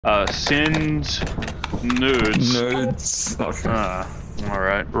Send nudes. Nudes. Okay.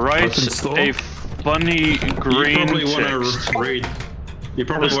 Alright. Write a funny green text. You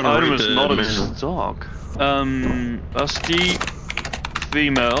probably This want to item read is the not in manual. stock. Usty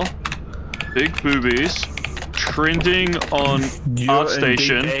female, big boobies, trending on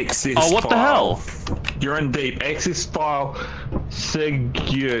ArtStation. Oh, what the hell? You're in deep. Access file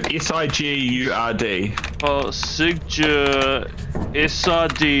sigure. S-I-G-U-R-D. Oh, sigure.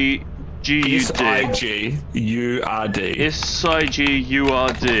 S-R-D-G-U-D. S-I-G-U-R-D.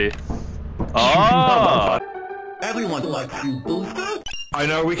 S-I-G-U-R-D. Ah! Everyone likes you, booster. I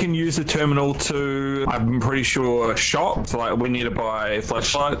know we can use the terminal to, I'm pretty sure, shop. So, like, we need to buy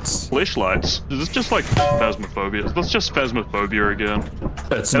flashlights. Flashlights? Is this just like phasmophobia? That's just phasmophobia again.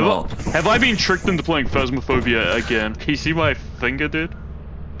 It's not. Have I been tricked into playing phasmophobia again? Can you see my finger, dude?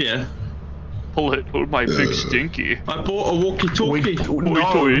 Yeah. Pull it with my big stinky. I bought a walkie-talkie. No,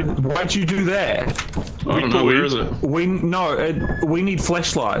 why'd you do that? I don't know, where is it? We need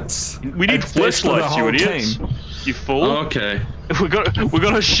flashlights. We need flashlights, you idiots. You fool. Oh, okay. We're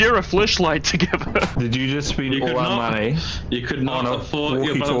gonna share a flashlight together. Did you just spend all our money? You could not on a afford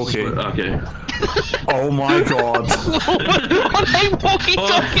your walkie-talkie. Okay. Oh my god. On a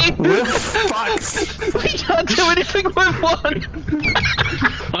walkie-talkie! We're fucked. We can't do anything with one!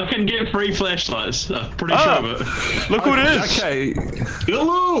 I can get free flashlights. I'm pretty sure of it. Look who it is! Okay.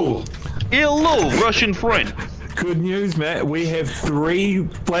 Hello! Hello, Russian friend. Good news, Matt. We have 3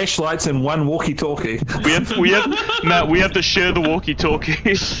 flashlights and 1 walkie-talkie. Matt, we have to share the walkie-talkie.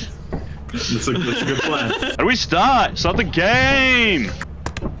 That's a good plan. How do we start? Start the game!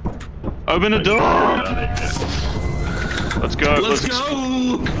 Open the door! Let's go. Let's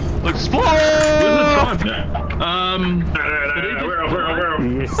go! Let's explore! Where's the time?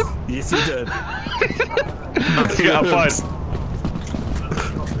 Yes, you did. Yeah, I'm fine.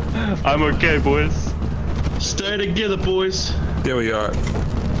 I'm okay, boys. Stay together, boys. There we go.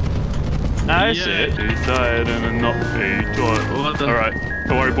 I said he died and not he died. Alright,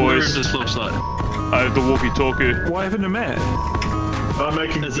 don't worry, boys. Where is this flashlight? I have the walkie-talkie. What happened to Matt? I'm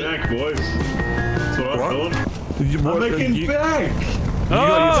making bank, boys. That's what I'm doing. I'm making bank! You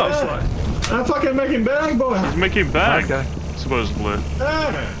got your flashlight. I'm fucking making bank, boys! He's making back, Okay. supposedly.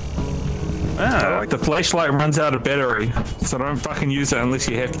 Like the flashlight runs out of battery, so don't fucking use it unless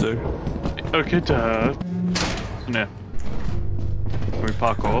you have to. Okay, Dad. Yeah. Can we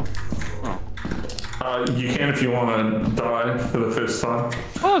parkour? You can if you want to die for the first time.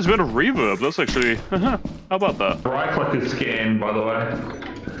 Oh, there's been a reverb. That's actually... How about that? Right click is scan, by the way.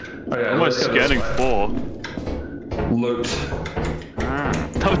 Okay, What am I scanning for? Loot.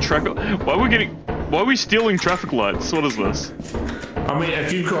 No traffic... Why are we stealing traffic lights? What is this? I mean,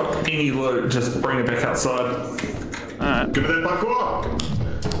 if you've got any loot, just bring it back outside. Alright. Give me that parkour!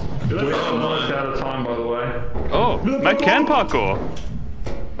 We're almost out of time, by the way. Oh, Matt can parkour.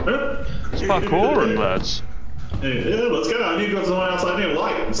 It's parkouring, lads. Yeah, let's go. I need to go to someone outside. I need a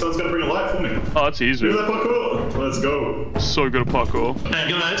light. Someone's gonna bring a light for me. Oh, that's easy. Do that parkour. Let's go. So good at parkour. Hey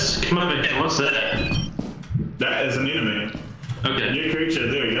guys, come over here. What's that? That is an enemy. Okay. New creature.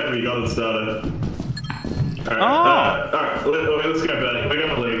 There we go. We got it started. Oh. Alright, let's go back. We're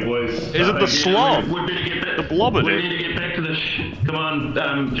gonna leave, boys. Is it the slob? We better get back. The blobber, We dude. need to get back to the Come on,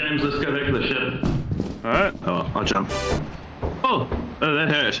 James, let's go back to the ship. Alright. Oh, I'll jump. Oh, that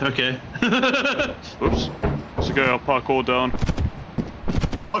hurt. Okay. Oops. So go, I'll parkour down.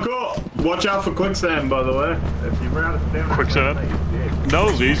 Parkour! Watch out for quicksand, by the way. If you round it down. Quicksand? That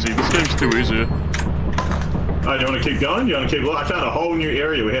was easy. This game's too easy. Oh, you want to keep going? You want to keep... I found a whole new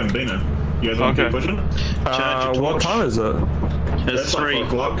area we haven't been in. You guys want to keep pushing? What time is it? It's 3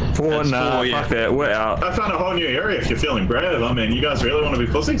 o'clock. 4, nah, fuck that, we're out. I found a whole new area if you're feeling brave. I mean, you guys really want to be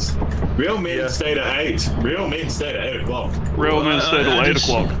pussies? Real men stay to 8. Real men stay to 8 o'clock. Real men stay till 8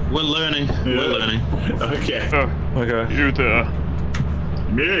 o'clock. We're learning. Yeah. We're learning. Okay. Oh, Okay. you there.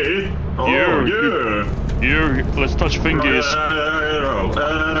 Me? Oh, You. Let's touch fingers.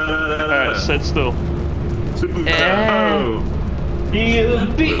 Alright, sit still. You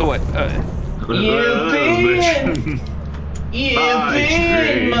be. Oh, wait. You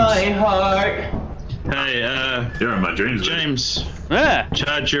be my heart. Hey, You're in my dreams. James, Yeah.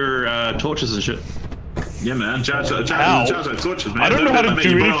 charge your torches and shit. Yeah, man. Charge How? that torches, man. I don't know how to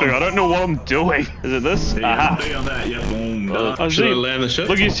do anything. I don't know what I'm doing. Is it this? Yeah, Aha. be on that. Yeah, boom. Done. I Should I see. land the ship?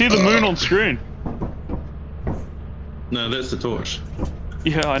 Look, you see the moon on screen. No, that's the torch.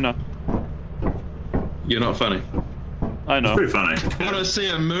 Yeah, I know. You're not funny. I know. Pretty funny. Want to see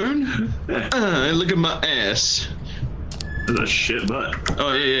a moon? Look at my ass. That's a shit butt.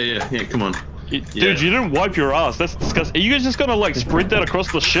 Oh, yeah, come on. Dude, you didn't wipe your ass. That's disgusting. Are you guys just gonna like sprint that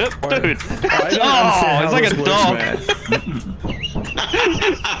across the ship? Dude. I it's like a dog.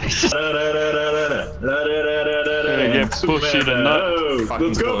 Get pushy to nut.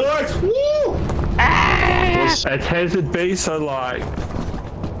 Let's go, boys! Woo! It's hazard B, so like,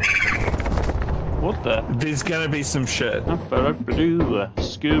 What the? there's gonna be some shit.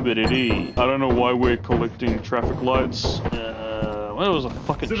 Scooby-Doo. I don't know why we're collecting traffic lights. Well, it was a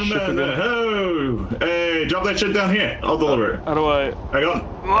fucking ship Superman, again. ho! Hey, drop that shit down here. I'll deliver it. How do I? I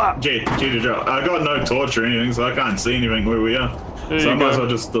got G to drop. I got no torch or anything, so I can't see anything where we are. There So I you might as go. well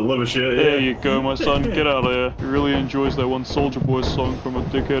just deliver shit. There you go, my son. Get out of here. He really enjoys that one Soldier Boy song from a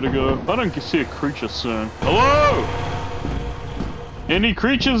decade ago. I don't see a creature soon. Hello? Any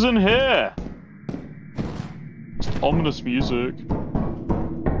creatures in here? Just ominous music.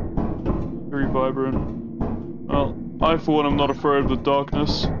 Very vibrant. Well, I for one am not afraid of the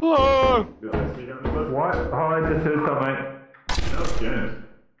darkness. Hello? What? Oh, I just heard something. That's James.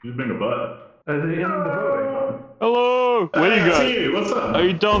 He's being a butt. Is it in the building? Hello? Where you Hey, I go? see you. What's up? Are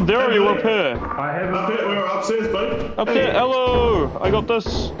you down there or are you up here? I haven't. Up here, we were upstairs, buddy. Up there? Hello? I got this.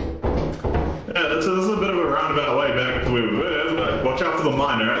 Yeah, this is a bit of a roundabout way back to where we were, but watch out for the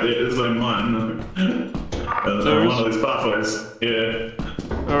mine, right? There is a mine. One of these pathways. Yeah.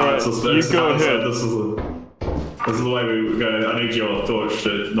 Alright, you go ahead. This is the way we go. I need your torch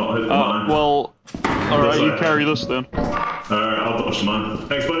to not hit the mine. Well, alright, you carry this then. Alright, I'll dodge the mine.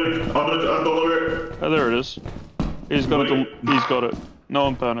 Thanks, buddy. I'll deliver it. Oh, there it is. He's got it. He's got it. No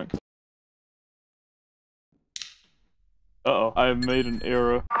one panic. Uh-oh, I have made an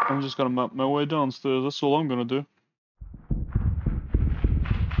error. I'm just gonna map my way downstairs. That's all I'm gonna do.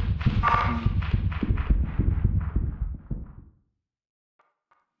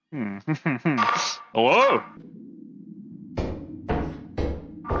 Hello?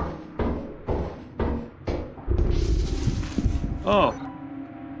 Oh,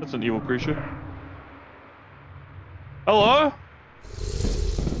 that's an evil creature. Hello?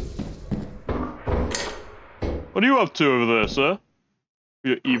 What are you up to over there, sir?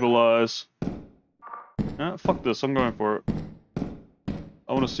 Your evil eyes. Fuck this, I'm going for it.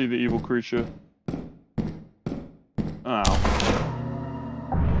 I want to see the evil creature. Ow.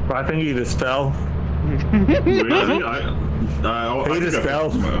 I think he just fell. Really? He just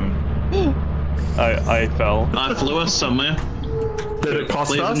fell. I fell. I flew us somewhere. Did it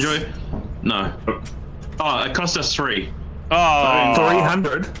cost Please us? enjoy. No. Oh, it cost us 3. Oh,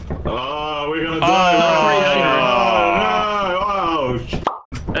 300. Oh, we're gonna die. Oh,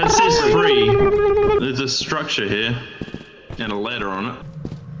 no. It says 3. There's a structure here. And a ladder on it.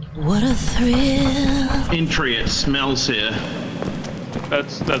 What a thrill. Entry, it smells here.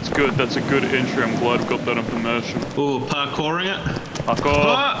 that's good. That's a good entry. I'm glad we got that information. Ooh, parkouring it. Parkour.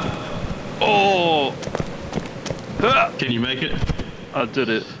 Ah! Oh. Ah. Can you make it? I did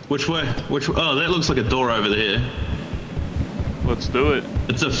it. Which way? Oh, that looks like a door over there. Let's do it.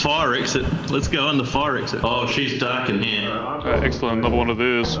 It's a fire exit. Let's go on the fire exit. Oh, she's dark in here. Excellent. Another one of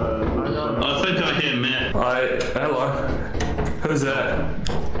these. I think I hear Matt. Hello. Who's that?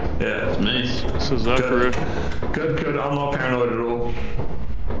 Yeah. It's me. This is Zachary. Good. I'm not paranoid at all.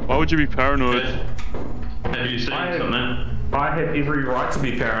 Why would you be paranoid? Have you seen something? I have every right to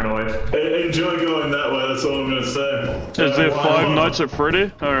be paranoid. Enjoy going that way, that's all I'm gonna say. Is there Five Nights at Freddy?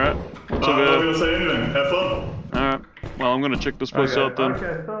 Alright. What's I'm not over gonna say anything. Have fun. Alright. Well, I'm gonna check this place out then.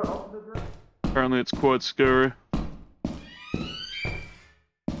 Okay, so Apparently it's quite scary.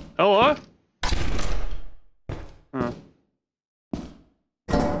 Hello? Huh.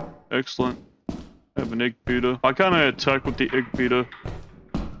 Excellent. I have an egg beater. I can't attack with the egg beater.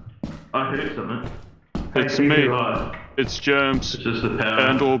 I heard something. It's me. It's James. It's just the power.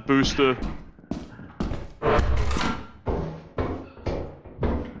 And or Booster.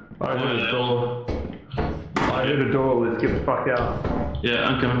 I heard a door. I heard a door. Let's get the fuck out. Yeah,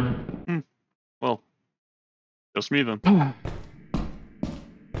 I'm coming. Well, just me then.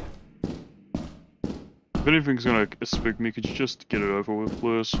 If anything's gonna spook me, could you just get it over with,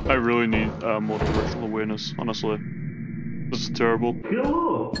 please? I really need more directional awareness, honestly. This is terrible.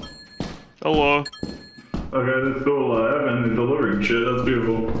 Hello. Hello. Okay, that's still alive and they're delivering shit, that's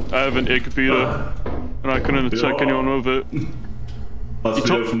beautiful. I have an egg beater, and I couldn't attack anyone with it. That's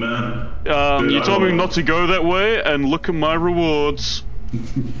beautiful, man. You told me not to go that way, and look at my rewards.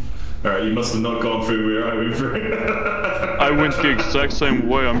 Alright, you must have not gone through where I went through. I went the exact same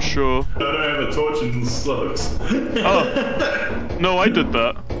way, I'm sure. I don't have a torch and slugs. Oh. No, I did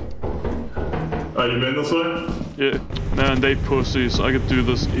that. Oh, you been this way? Yeah. Man, they pussies. I could do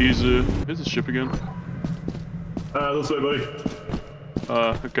this easy. Here's the ship again. This way, buddy.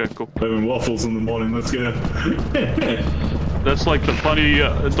 Okay, cool. Having waffles in the morning, let's go. That's like the funny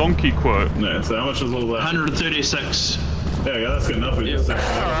donkey quote. Yeah, so how much is all that? 136. Yeah, that's good enough for you.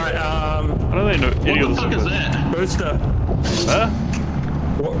 Alright, I don't think any What of the fuck is that? Booster. Huh?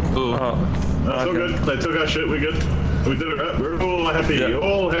 What? Oh. That's all good. They took our shit, we're good. We did it right. We're all happy. Yeah.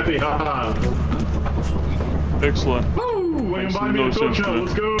 All happy, haha. Excellent. Woo! We Makes can buy me no a talk sense, show, man.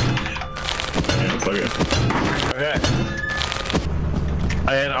 let's go. Yeah, it's okay. Okay.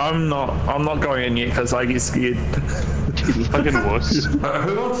 And I'm not going in yet because I get scared. Fucking wuss. Who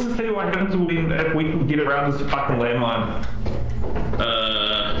wants to see what happens if we can get around this fucking landmine?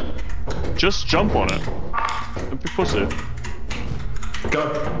 Just jump on it. Don't be pussy.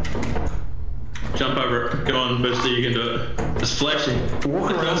 Go. Jump over it. Go on, Booster, you can do it. It's flashing.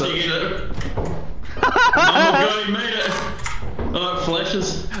 Walk around Booster, you it. can do it. Oh my god, you made it! Oh, it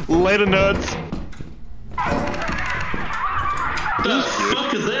flashes. Later, nerds. The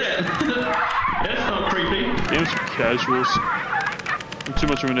fuck is that? That's not creepy. Games for casuals. I'm too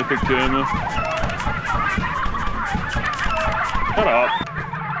much of an epic gamer. Shut up.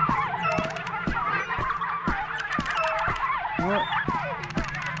 What?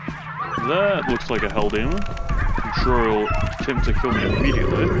 That looks like a hell demon. I'm sure it'll attempt to kill me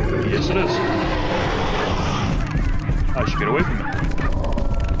immediately. Yes, it is. I should get away from it.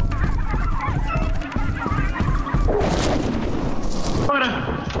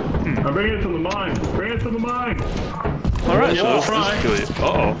 I'm bringing it to the mine. Bring it to the mine. Alright, so let's try. just kill you.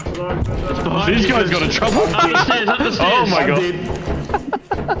 Uh-oh. Behind These you, guys got in trouble. Up the stairs, up the stairs. Oh my god.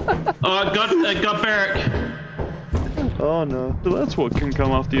 Oh, it got Barrack. Oh no. So that's what can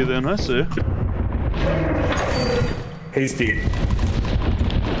come after you then, I see. He's dead.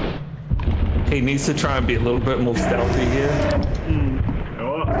 He needs to try and be a little bit more stealthy here.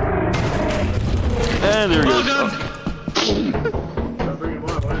 Go up. And there he Oh goes. god. Don't bring him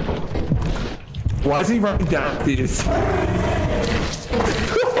up, man. Why is he running downstairs?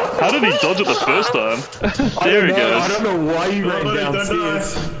 How did he dodge it the first time? There he I goes. don't know why he ran Nobody don't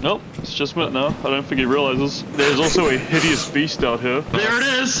downstairs. Nope, it's just Matt now. I don't think he realizes. There's also a hideous beast out here. There it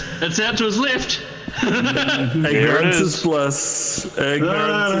is. It's out to his left. Ignorance is. is bliss.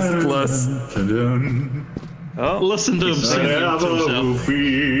 Ignorance is bliss. Oh, Listen to him sing to himself.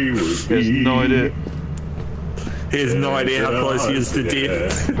 he has no idea. He has no idea how close he is to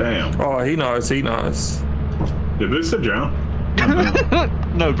death. Damn. Oh, he knows, he knows. Did Booster drown?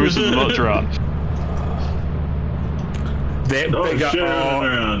 No, Bruce is not drowned. That Oh, big up. shit,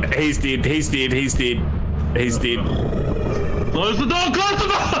 around. He's dead, he's dead, he's dead. He's dead. Close the door, close the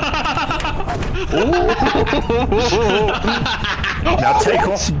door! Now take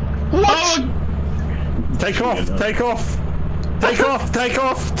off. What? Take off, take off. Take off, take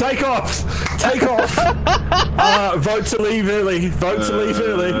off, take off, take off. Vote to leave early, vote to leave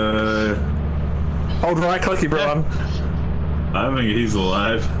early. Hold right click, everyone. I don't think he's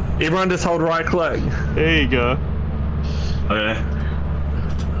alive. Everyone just hold right click. There you go. Okay.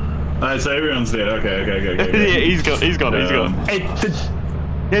 Alright, so everyone's dead. Okay. Yeah, he's gone. He's gone. Hey,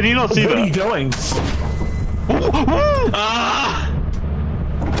 Did you not see what are you that? doing? Ah!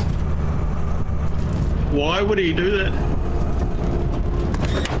 Why would he do that?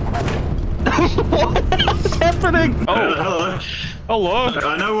 What's happening? Oh, Hello. hello.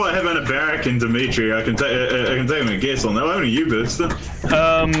 I know what happened to Barrack and Dimitri. I can take him a guess on that. Only you, Booster.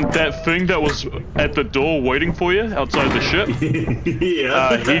 That thing that was at the door waiting for you outside the ship.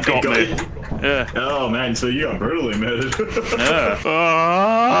 Yeah. He got me. Yeah. Oh man, so you got brutally murdered. Yeah.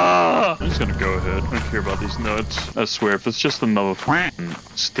 I'm just gonna go ahead. I don't care about these notes. I swear, if it's just another f***ing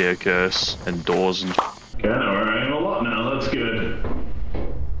staircase and doors and. Okay, I know where I am a lot now. That's good.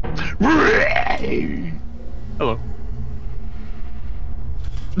 Hello.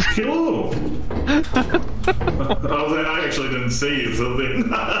 Hello. I actually didn't see you, so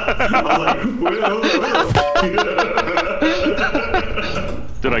then I was like, where?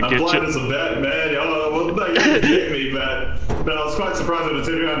 Did I I'm get blind you? as a bat, man. Oh, well, no, you didn't get me, but I was quite surprised when I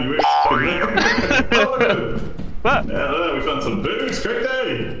turned around and you were there. Oh, What? yeah, we found some booze. Great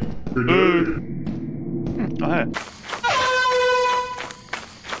day. We're good. Oh, hey.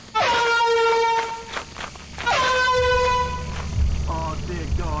 Oh dear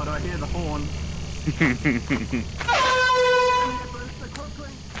God, I hear the horn.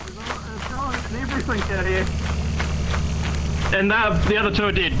 And everything out here. And the other two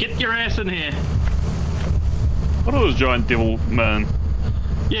are dead. Get your ass in here. What are those giant devil men?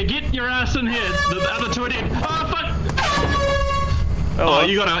 Yeah, get your ass in here. The other two are dead. Oh, fuck! Hello. Oh,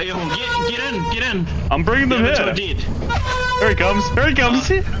 you got a air horn. Get in. I'm bringing them The other two here. are dead. Here he comes. Here he comes.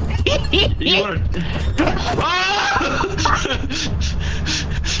 You want to... Ah!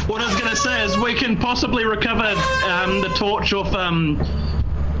 What I was gonna say is we can possibly recover the torch off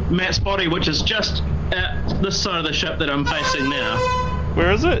Matt's body, which is just at this side of the ship that I'm facing now.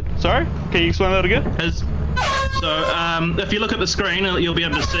 Where is it? Sorry? Can you explain that again? So, if you look at the screen, you'll be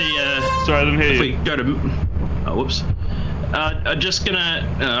able to see. Sorry, I didn't hear if you. we go to. Oh, whoops. I'm just gonna.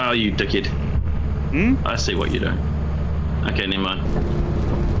 Oh, you dickhead. Hmm? I see what you're doing. Okay, never mind.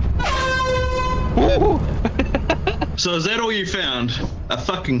 So, is that all you found? A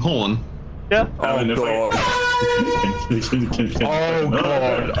fucking horn? Yeah. Oh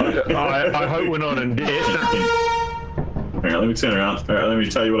god. Oh god. I hope we're not in debt. Hang on, let me turn around. Alright, let me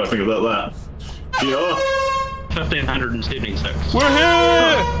tell you what I think about that. Yeah. 1576. We're here!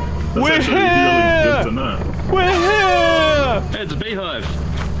 That's We're actually here! really good to know. We're here! Hey, it's a beehive.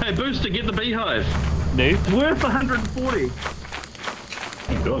 Hey, Booster, get the beehive. Nate? Worth 140.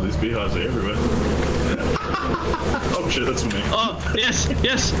 Oh god, these beehives are everywhere. Oh shit, that's for me. Oh, yes,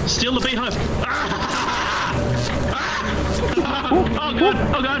 yes, steal the beehive. Oh god,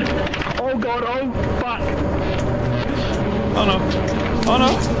 oh god. Oh god, oh fuck. Oh no. Oh no.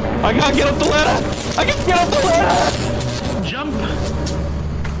 I can't get up the ladder! I can't get up the ladder! Jump.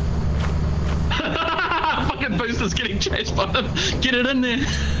 Fucking Booster's getting chased by them. Get it in there.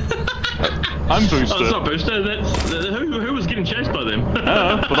 I'm Booster. Oh, it's not Booster. That's who was getting chased by them. But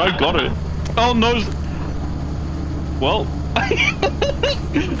I got it. Oh no. Well,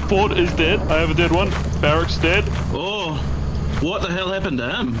 Ford is dead. I have a dead one. Barrack's dead. Oh, what the hell happened to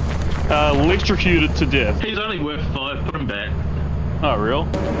him? Electrocuted to death. He's only worth 5. Put him back. Oh, real?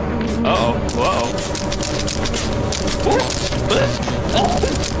 Uh-oh. Uh-oh.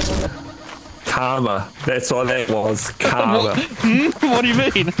 Karma. That's what that was. Karma. What do you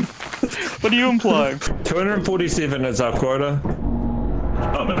mean? What do you imply? 247 is our quota.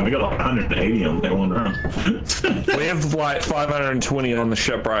 Oh man, we got like 180 on that one round. We have like 520 on the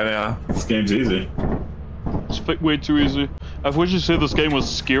ship right now. This game's easy. It's way too easy. I wish you said this game was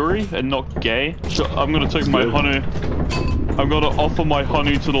scary and not gay. So I'm gonna take my honey. I'm gonna offer my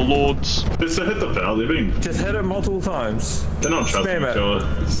honey to the lords. Just hit the bell, Just hit it multiple times. they're not trusting Spam each it. other.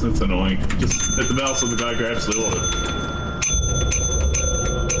 It's annoying. Just hit the bell so the guy grabs the order.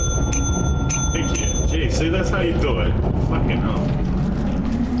 Thank you. Gee, see, that's how you do it. Fucking hell.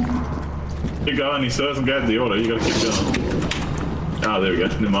 You go and he still hasn't grabbed the order, you gotta keep going. Oh, there we go.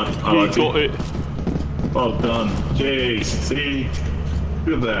 Never mind. I like Got it. it. Well done. Jeez, see?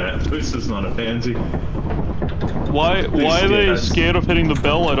 Look at that. This is not a pansy. Why are they scared of hitting the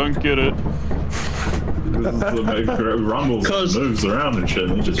bell? I don't get it. It rumbles and moves around and shit.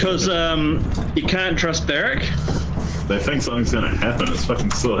 Because you can't trust Barrack. They think something's gonna happen. It's fucking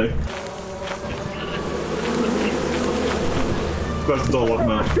silly. Close the door, lock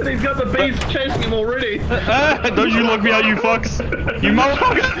him up. He's got the bees chasing him already. Don't you look me out, you fucks! You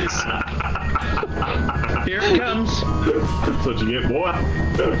motherfuckers! Here it comes. That's what you get, boy.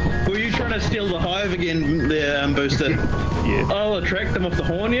 Were you trying to steal the hive again there, Booster? Yeah. I'll attract them off the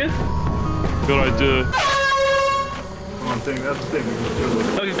horn, yeah? Good idea. One thing, that's the thing.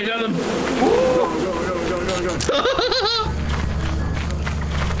 Okay, we got them. Go.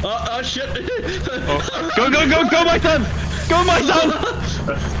 Oh shit. Go, my son! Go, my son!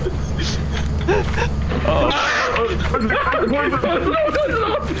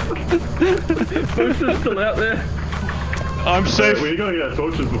 Booster's still out there. I'm safe. We gotta get our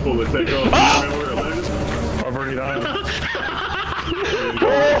torches before they take off. Remember where it landed? I've already done it.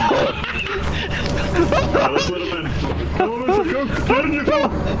 Let's let him in. Come on, Booster, go. Get in your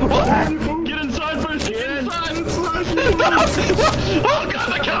phone. Get inside, Booster. Get inside. Oh god,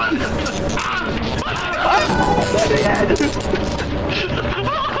 I can't!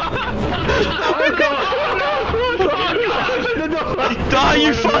 Die,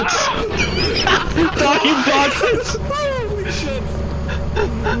 you fucks! Die, you fucks! Holy shit.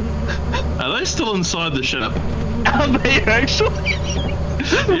 Are they still inside the ship? Are they actually?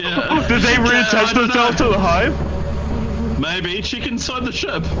 Yeah. Did they reattach themselves to the hive? Maybe. Check inside the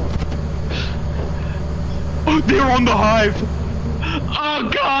ship. They're on the hive! Oh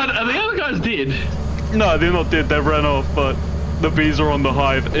god, are the other guys dead? No, they're not dead, they ran off, but the bees are on the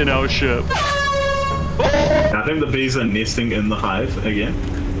hive in our ship. I think the bees are nesting in the hive again.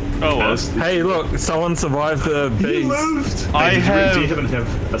 Oh well. Hey, look, someone survived the bees. Moved. I have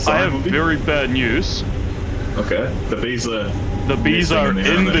have very bad news. Okay. The bees are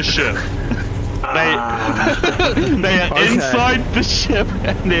In the ship. They are Okay. inside the ship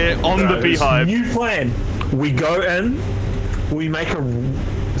and they're on the beehive. New plan. We go in, we make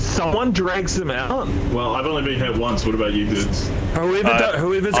someone drags them out. Well, I've only been hit once. What about you dudes?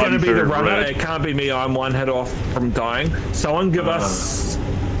 Whoever's going to I'm be the very runner, red. it can't be me. I'm one hit off from dying. Someone give us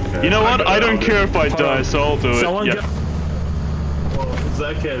You know what? I don't care if I die, so I'll do it. Someone Yeah. go- Well,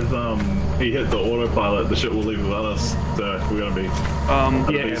 Zach has, he hit the autopilot, the ship will leave with us, so we're gonna be...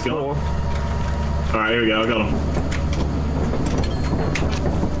 Yeah, he's gone. 4. Alright, here we go, I got him.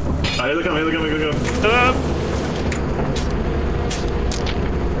 Alright, here they come, here they come, here they come.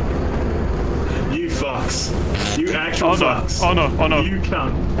 You fucks. You actual fucks. Oh no, oh no. You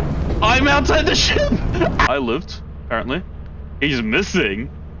cunt. I'm outside the ship! I lived, apparently. He's missing.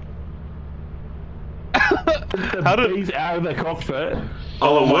 How did... He's out of the cockpit.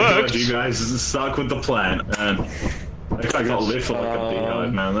 Oh my worked. god, you guys stuck with the plan, man. That guy got lit for like a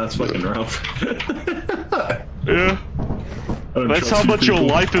beehive, man. That's fucking rough. Yeah. That's how much your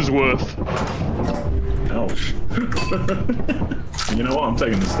life is worth. Ouch. You know what? I'm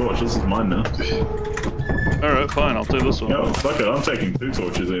taking this torch. This is mine now. Alright, fine, I'll take this one. Yo, fuck it. I'm taking 2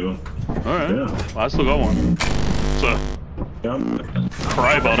 torches even. Alright. Yeah. Well, I still got one. So, Yeah.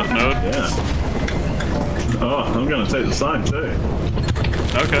 cry about it, nerd. Yeah. Oh, I'm gonna take the sign too.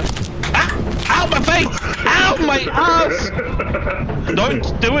 Okay. Ah! Ow, my face! Ow, my ass! Don't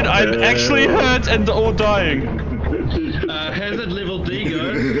do it, I'm actually hurt and all dying. Hazard level D,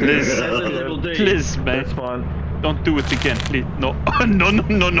 go. Please. Hazard level D. Please, mate. That's fine. Don't do it again, please. No. No, no,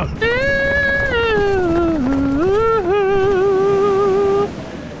 no, no.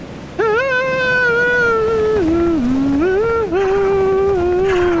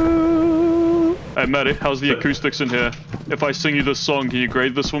 Hey, Matty, how's the acoustics in here? If I sing you this song, can you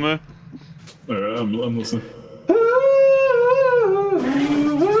grade this for me? Alright, I'm listening.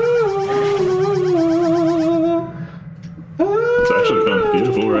 It's actually kind of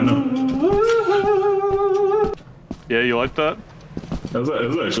beautiful right now. Yeah, you like that? It was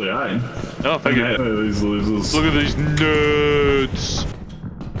actually alright. Oh, thank you. These losers. Look at these nerds.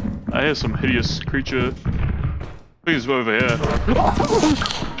 I hear some hideous creature. I think it's over here.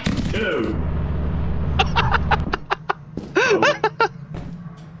 Ew.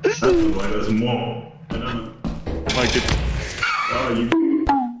 That's why there's more. I don't know. Like it. Oh, you.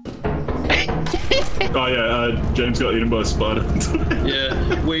 Oh yeah, James got eaten by a spider.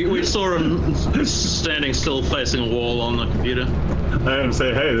 Yeah, we saw him standing still facing a wall on the computer. I had him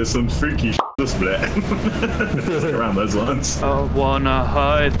say, hey, there's some freaky display. Around those lines. I wanna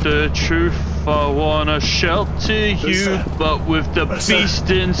hide the truth, I wanna shelter you, but with the beast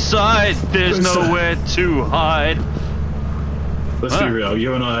inside, there's nowhere to hide. Let's be real,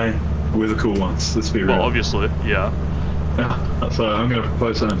 you and I, we're the cool ones. Let's be real. Well, obviously, yeah. So I'm gonna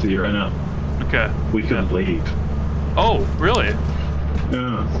propose something to you right now. Okay. We can leave. Oh, really?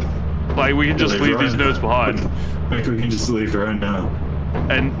 Yeah. Like, we can just leave these nerds behind, Like we can just leave right now.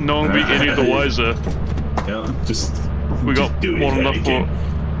 and no one will be any the wiser. Yeah, just. We got just do more than enough for...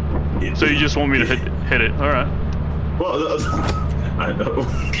 it. So you just want me to hit it? Alright. Well, I know.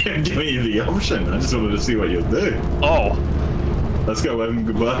 Can't give you the option. I just wanted to see what you'll do. Oh. Let's go, Evan.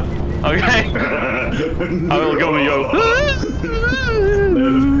 Goodbye. Okay. I will go and go.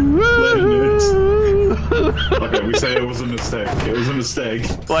 Later, nerds. Okay, we say it was a mistake. It was a mistake.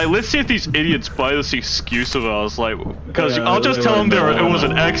 Like, let's see if these idiots buy this excuse of ours, like, because Yeah, I'll just they tell them won't know. it was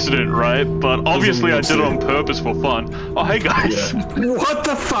an accident, right? But obviously I did it on purpose for fun. Oh, hey guys. Yeah. What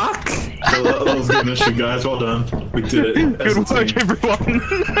the fuck? That was good mission, guys. Well done. We did it. Good work, everyone.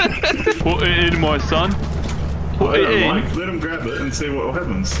 Put it in, my son. Put it in. Mike, let him grab it and see what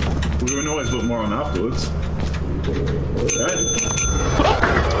happens. We can always look more on afterwards. Right?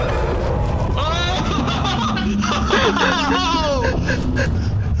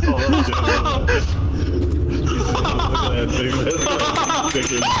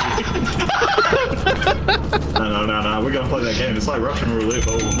 No, we're gonna play that game. It's like Russian roulette,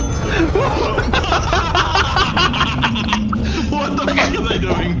 but all the What the fuck are they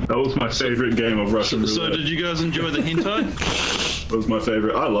doing? That was my favorite game of Russian roulette. So did you guys enjoy the hentai? That was my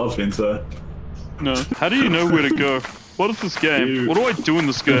favorite. I love hentai. No. How do you know where to go? What is this game? You- What do I do in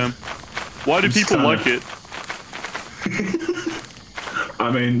this game? Why do It's people kinda- like it? I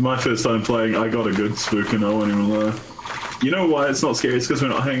mean, my first time playing, I got a good spook and I won't even lie. You know why it's not scary? It's because we're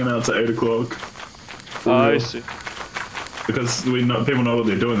not hanging out till 8 o'clock. I see. Because people know what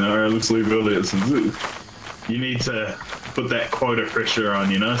they're doing there. Alright, let's leave early at some zoo. You need to put that quota pressure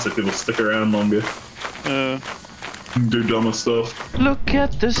on, you know, so people stick around longer. Do dumber stuff. Look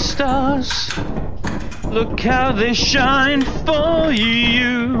at the stars. Look how they shine for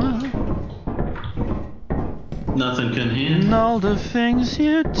you. Nothing can hear. And all the things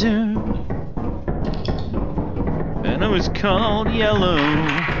you do. And it was called yellow.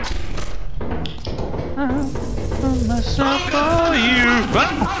 I put myself for you.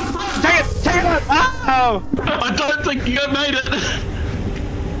 Ah! Take it! Take it! Ow! I don't think you made it.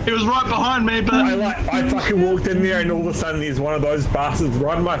 He was right behind me, but I fucking walked in there and all of a sudden there's one of those bastards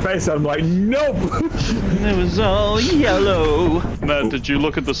right in my face and I'm like, nope! It was all yellow. Matt, did you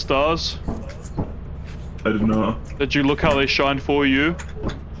look at the stars? I did not. Did you look how they shined for you?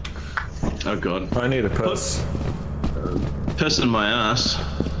 oh god, I need a piss. piss in my ass.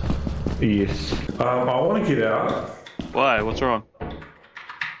 Yes. I want to get out. Why? What's wrong?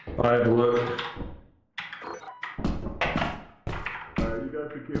 I have work. You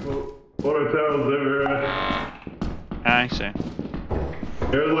guys be careful. Auto towers everywhere. I see.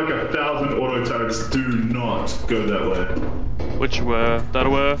 There's like 1,000 auto towers. Do not go that way. Which were? That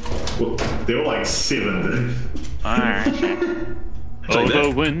were? Well, there were like 7, dude. Alright. Oh, the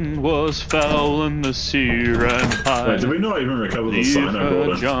wind was foul and the sea ran high. Wait, did we not even recover the Leave sign I her, brought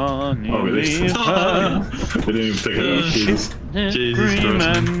in? Johnny, Oh, we leave did. her. We didn't even pick it up. Jesus. Jesus Dream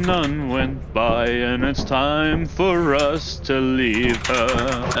Christ. and none went by, and it's time for us to leave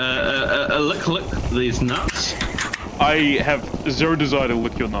her. Lick these nuts. I have zero desire to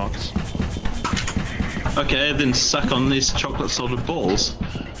lick your knocks. Okay, then suck on these chocolate salted balls.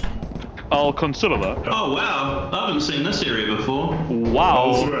 I'll consider that. Oh wow, I haven't seen this area before. This is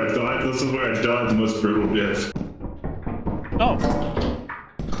Wow. where I died. This is where I died the most brutal death. Oh.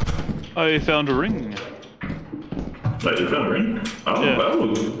 I found a ring. Wait, you found a ring? Oh, Yeah.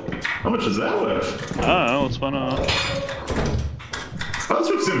 oh. How much is that worth? I don't know, let's find out. Oh, that's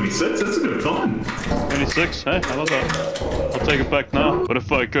worth 76. That's a good find. 26? Hey, how about that? I'll take it back now. But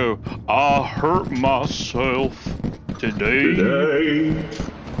if I go, I hurt myself today.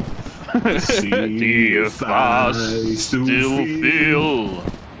 See See if I still feel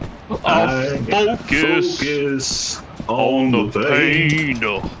I focus on the pain.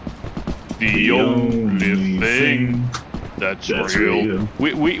 The only thing that's real.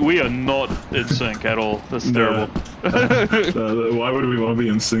 We are not in sync at all. That's terrible. Why would we want to be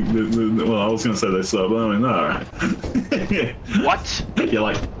in sync? Well, I was gonna say they suck, but I mean, no. What? You're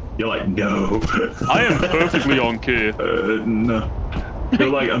like, no. I am perfectly on key. No. You're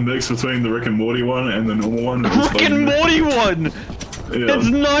like a mix between the Rick and Morty one and the normal one. Rick and Morty one! Yeah. It's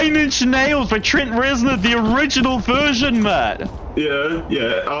 9 Inch Nails by Trent Reznor, the original version, Matt!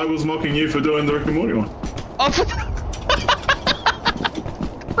 Yeah, I was mocking you for doing the Rick and Morty one.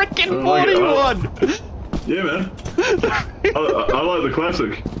 Rick and Morty one! Yeah, man. I like the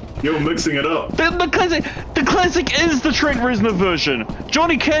classic. You're mixing it up. The classic is the Trent Reznor version.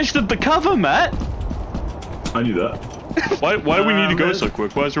 Johnny Cash did the cover, Matt. I knew that. Why do we need to go so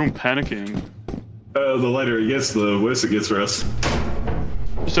quick? Why is everyone panicking? The later it gets, the worse it gets for us.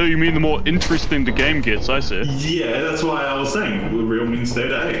 So you mean the more interesting the game gets, I see. Yeah, that's why I was saying the real means stay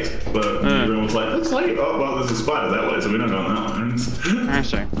to 8. But everyone was like, let's late. Oh, well, there's a spider that way, so we don't go on that one. I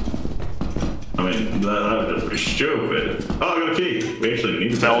see. I mean, that was pretty stupid. Oh, I got a key. We actually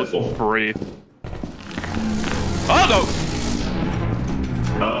need to Belt free. Oh, no!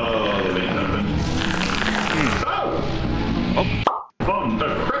 Oh, that ain't nothing. Oh! Oh, the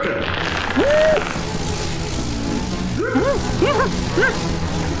cricket!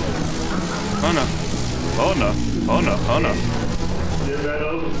 Oh no. Oh no. Oh no. Oh no.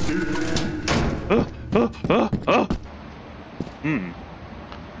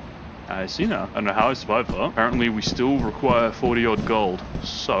 I see now. I don't know how I survived though. Apparently we still require 40 odd gold.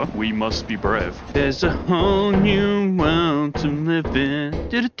 So we must be brave. There's a whole new world to live in.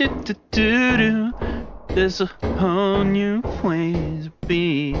 Do-do-do-do-do-do. There's a whole new place to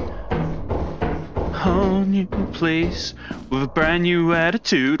be. Whole new place with a brand new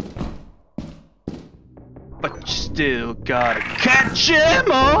attitude. But you still gotta catch 'em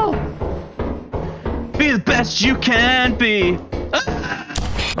all. Be the best you can be.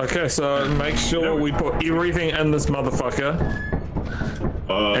 Okay, so make sure we put everything in this motherfucker.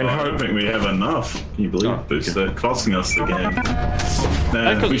 And I don't think we have enough. Can you believe this? They're costing us the game.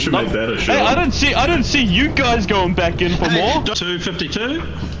 Nah, we should make that a show. Hey, I don't see you guys going back in for more. 252.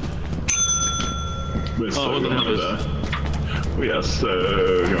 We're so what the going hell to is- die. We are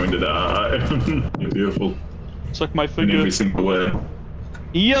so going to die. You're beautiful. Suck my In finger. every single way.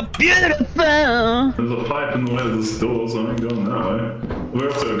 You're beautiful. There's a pipe in the way of this door, so I ain't going that way. We're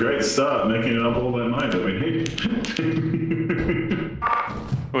off to a great start, making up all that money that we need.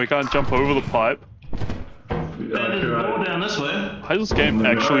 We can't jump over the pipe. There's a door down this way. How is this game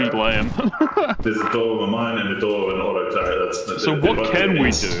actually lame? There's a door of a mine and a door of an auto turret. So what can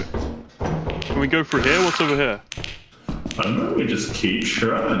we do? Can we go through here? What's over here? I don't know, we just keep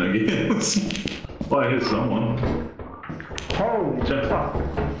trying, I guess. Well, here's someone. Holy fuck.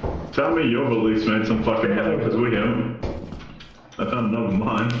 Tell me your beliefs made some fucking money, because we haven't. I found another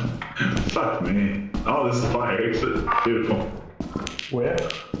mine. Fuck me. Oh, this is a fire exit. Beautiful. Where?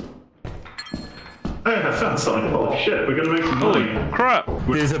 Hey, I found something. Holy shit, we're gonna make some money. Holy crap!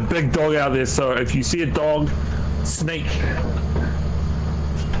 There's a big dog out there, so if you see a dog, sneak.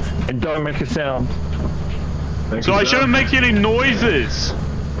 And don't make a sound. So I shouldn't make any noises!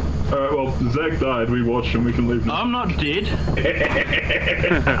 Alright, well, Zach died, we watched him, we can leave now. I'm not dead.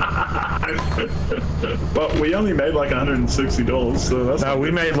 Well, we only made like $160, so that's... No,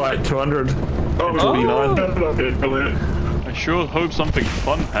 we made like 200. Oh, okay, brilliant. I sure hope something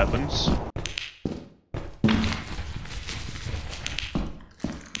fun happens.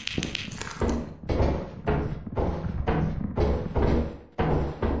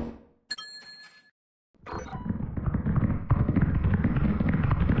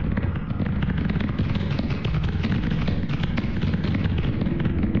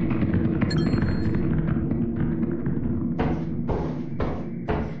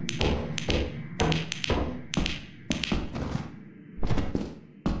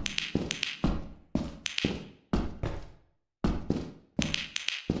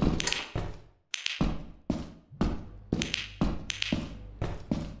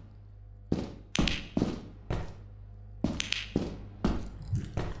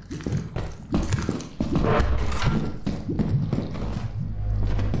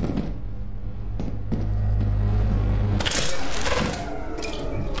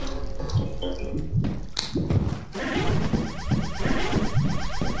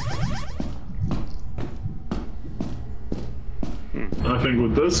 I think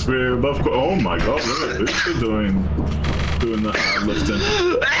with this, we're above... Oh my god, look at this, we're doing the hard lifting.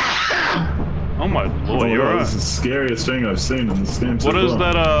 Oh my lord, you're right. This is the scariest thing I've seen in this game so What is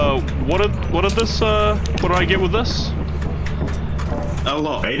far. that, what did this, what do I get with this? A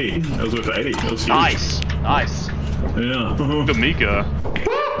lot. 80. It was with 80. It was huge. Nice! Nice! Yeah. Look at me go.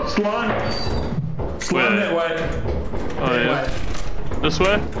 Slime! Slime that way. Oh yeah. This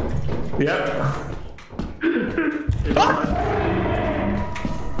way? Yep.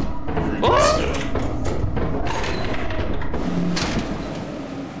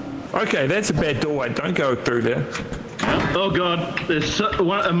 Okay, that's a bad doorway. Don't go through there. Oh god, there's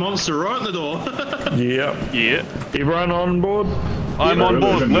a monster right in the door. Yep. Yeah. Everyone on board? I'm on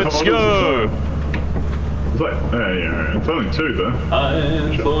board, let's go! It's like, yeah, it's only 2 though.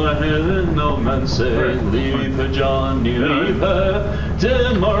 I'm for heaven, no man say, leave her, Johnny, leave her.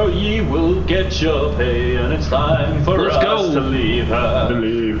 Tomorrow ye will get your pay, and it's time for Let's us go. to leave her.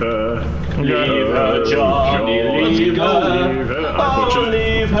 Leave her. Leave her, Johnny, leave her. Oh,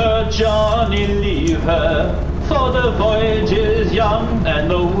 leave her, Johnny, leave her. For the voyage is young and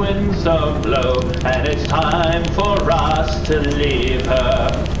the winds don't blow, and it's time for us to leave her.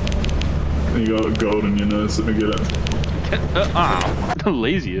 You got gold in your nose, let me get it. The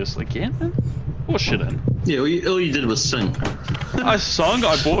laziest, I can't. Bought shit in. Yeah, all you did was sing. I sung,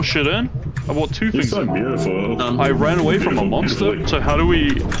 I bought shit in. I bought 2 You're things so in. beautiful. I ran away from a monster, Beautifully. so how do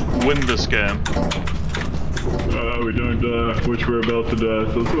we win this game? We don't, which we're about to die,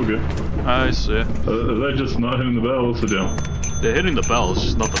 so it's all good. I see. They're just not hitting the bell, what's the deal? They're hitting the bell, it's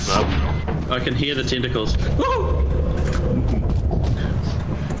just not the bell. I can hear the tentacles.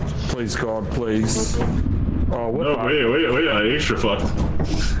 Please, God, please. Oh, what? No, we are extra fucked.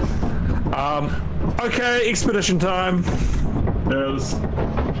 Okay, expedition time. Yes.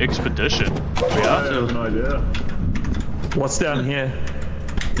 Expedition. I have an idea. What's down here?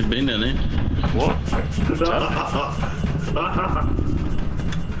 It's been down there. What?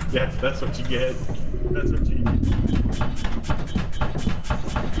 Yeah, that's what you get. That's what you get.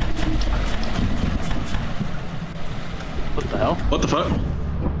 What the hell? What the fuck?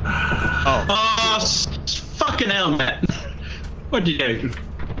 Oh. Oh, fucking hell, Matt. What'd you do?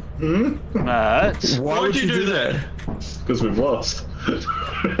 Matt. Why would you do that? Because we've lost.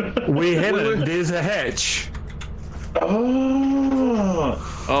 We haven't. There's a hatch. Oh.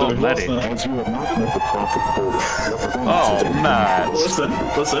 Oh, we've Matty. lost now. Oh, Matt. Listen.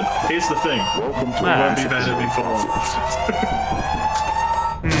 Here's the thing. Matt. We've had it before.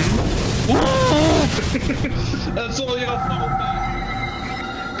 That's all your fault.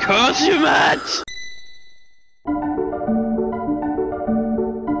 Curse you, Matt!